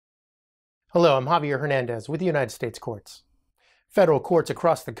Hello, I'm Javier Hernandez with the United States Courts. Federal courts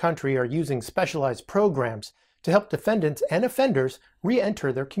across the country are using specialized programs to help defendants and offenders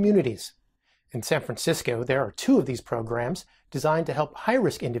re-enter their communities. In San Francisco, there are 2 of these programs designed to help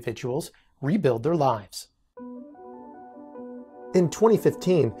high-risk individuals rebuild their lives. In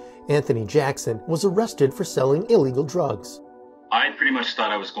 2015, Anthony Jackson was arrested for selling illegal drugs. I pretty much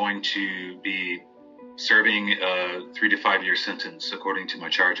thought I was going to be serving a 3 to 5 year sentence according to my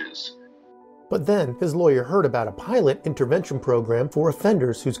charges. But then his lawyer heard about a pilot intervention program for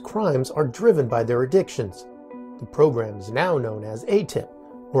offenders whose crimes are driven by their addictions. The program is now known as ATIP,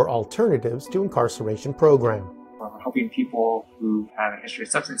 or Alternatives to Incarceration Program. We're helping people who have a history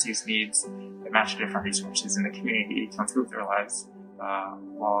of substance use needs that match different resources in the community to improve their lives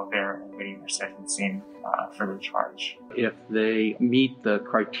while they're awaiting their sentencing for their charge. If they meet the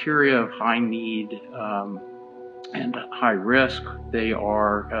criteria of high need and high risk, they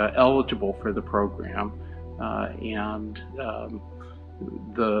are eligible for the program, and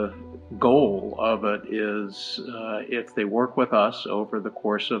the goal of it is if they work with us over the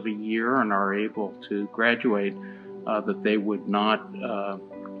course of a year and are able to graduate, that they would not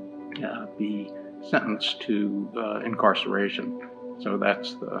be sentenced to incarceration. So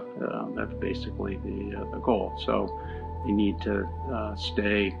that's basically the goal. So they need to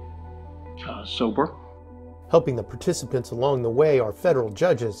stay sober. Helping the participants along the way are federal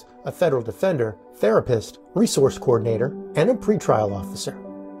judges, a federal defender, therapist, resource coordinator, and a pretrial officer.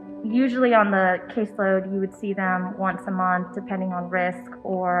 Usually on the caseload, you would see them once a month, depending on risk,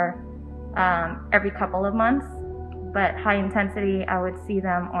 or every couple of months. But high intensity, I would see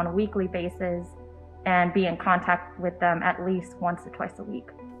them on a weekly basis and be in contact with them at least once or twice a week.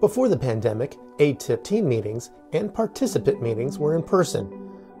 Before the pandemic, ATIP team meetings and participant meetings were in person.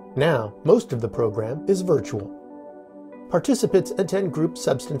 Now, most of the program is virtual. Participants attend group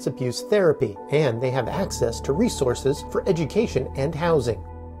substance abuse therapy, and they have access to resources for education and housing.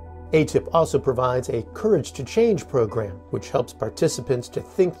 ATIP also provides a Courage to Change program, which helps participants to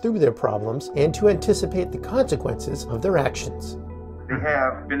think through their problems and to anticipate the consequences of their actions. They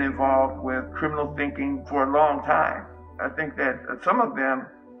have been involved with criminal thinking for a long time. I think that some of them,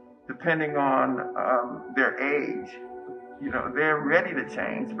 depending on their age, they're ready to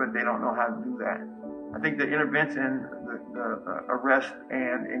change, but they don't know how to do that. I think the intervention, the arrest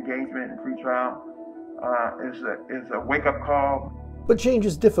and engagement in pretrial is a wake-up call. But change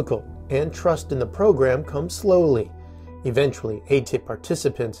is difficult, and trust in the program comes slowly. Eventually, ATIP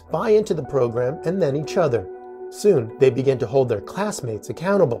participants buy into the program and then each other. Soon, they begin to hold their classmates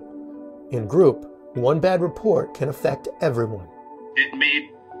accountable. In group, one bad report can affect everyone. It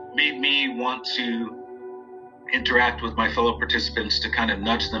made me want to interact with my fellow participants to kind of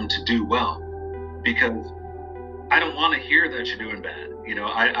nudge them to do well, because I don't want to hear that you're doing bad.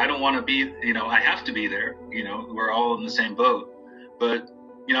 I don't want to be, I have to be there. We're all in the same boat, but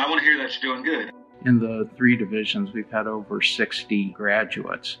I want to hear that you're doing good. In the 3 divisions, we've had over 60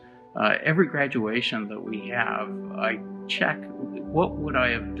 graduates. Every graduation that we have, I check what would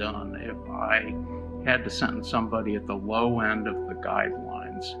I have done if I had to sentence somebody at the low end of the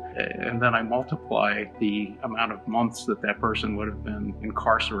guidelines, and then I multiply the amount of months that person would have been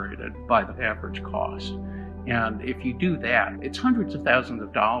incarcerated by the average cost. And if you do that, it's hundreds of thousands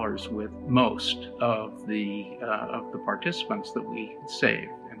of dollars with most of the participants that we save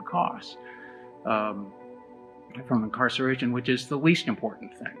in costs from incarceration, which is the least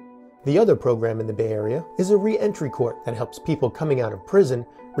important thing. The other program in the Bay Area is a Reentry Court that helps people coming out of prison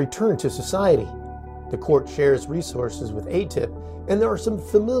return to society. The court shares resources with ATIP, and there are some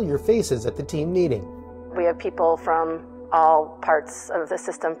familiar faces at the team meeting. We have people from all parts of the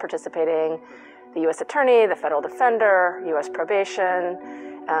system participating: the U.S. Attorney, the Federal Defender, U.S. Probation.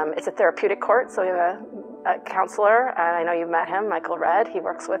 It's a therapeutic court, so we have a counselor, and I know you've met him, Michael Redd. He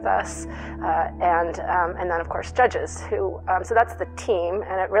works with us, and then of course judges. So that's the team,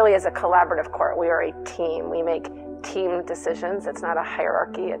 and it really is a collaborative court. We are a team. We make team decisions. It's not a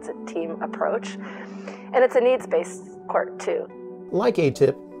hierarchy. It's a team approach, and it's a needs-based court too. Like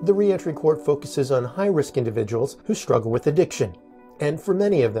ATIP, the Reentry Court focuses on high-risk individuals who struggle with addiction. And for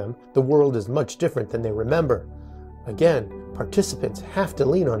many of them, the world is much different than they remember. Again, participants have to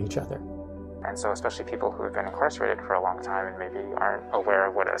lean on each other. And so especially people who have been incarcerated for a long time and maybe aren't aware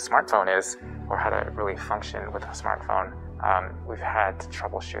of what a smartphone is or how to really function with a smartphone, we've had to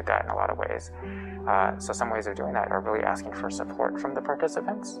troubleshoot that in a lot of ways. So some ways of doing that are really asking for support from the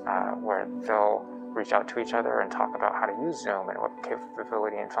participants, where they'll reach out to each other and talk about how to use Zoom and what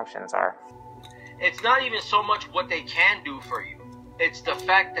capability and functions are. It's not even so much what they can do for you. It's the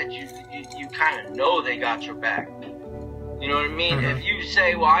fact that you kind of know they got your back. You know what I mean? If you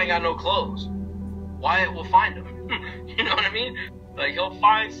say, well, I ain't got no clothes, Wyatt will find them. You know what I mean? Like, he'll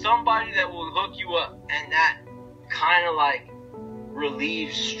find somebody that will hook you up. And that kind of like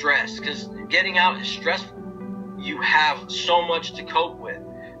relieves stress, because getting out is stressful. You have so much to cope with.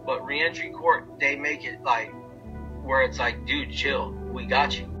 But Reentry Court, they make it like where it's like, dude, chill, we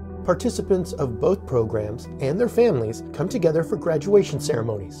got you. Participants of both programs and their families come together for graduation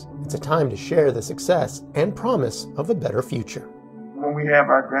ceremonies. It's a time to share the success and promise of a better future. When we have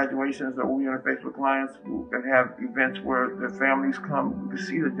our graduations or we interface with clients and have events where their families come to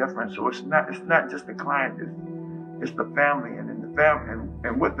see the difference. So it's not just the client, it's the family, and in the family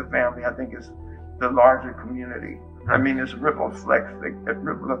and with the family, I think it's the larger community. I mean, it's ripple effects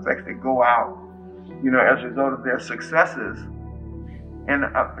that go out, as a result of their successes. And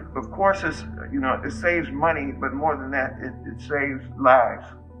of course, it saves money, but more than that, it saves lives.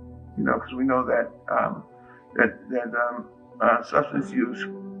 Because we know that substance use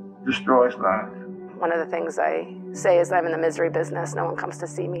destroys lives. One of the things I say is I'm in the misery business. No one comes to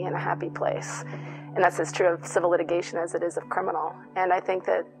see me in a happy place. And that's as true of civil litigation as it is of criminal. And I think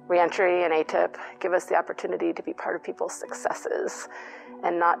that Reentry and ATIP give us the opportunity to be part of people's successes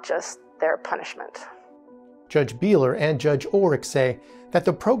and not just their punishment. Judge Beeler and Judge Ulrich say that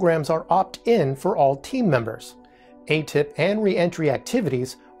the programs are opt-in for all team members. ATIP and reentry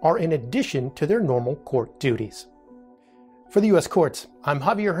activities are in addition to their normal court duties. For the U.S. Courts, I'm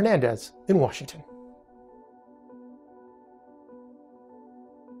Javier Hernandez in Washington.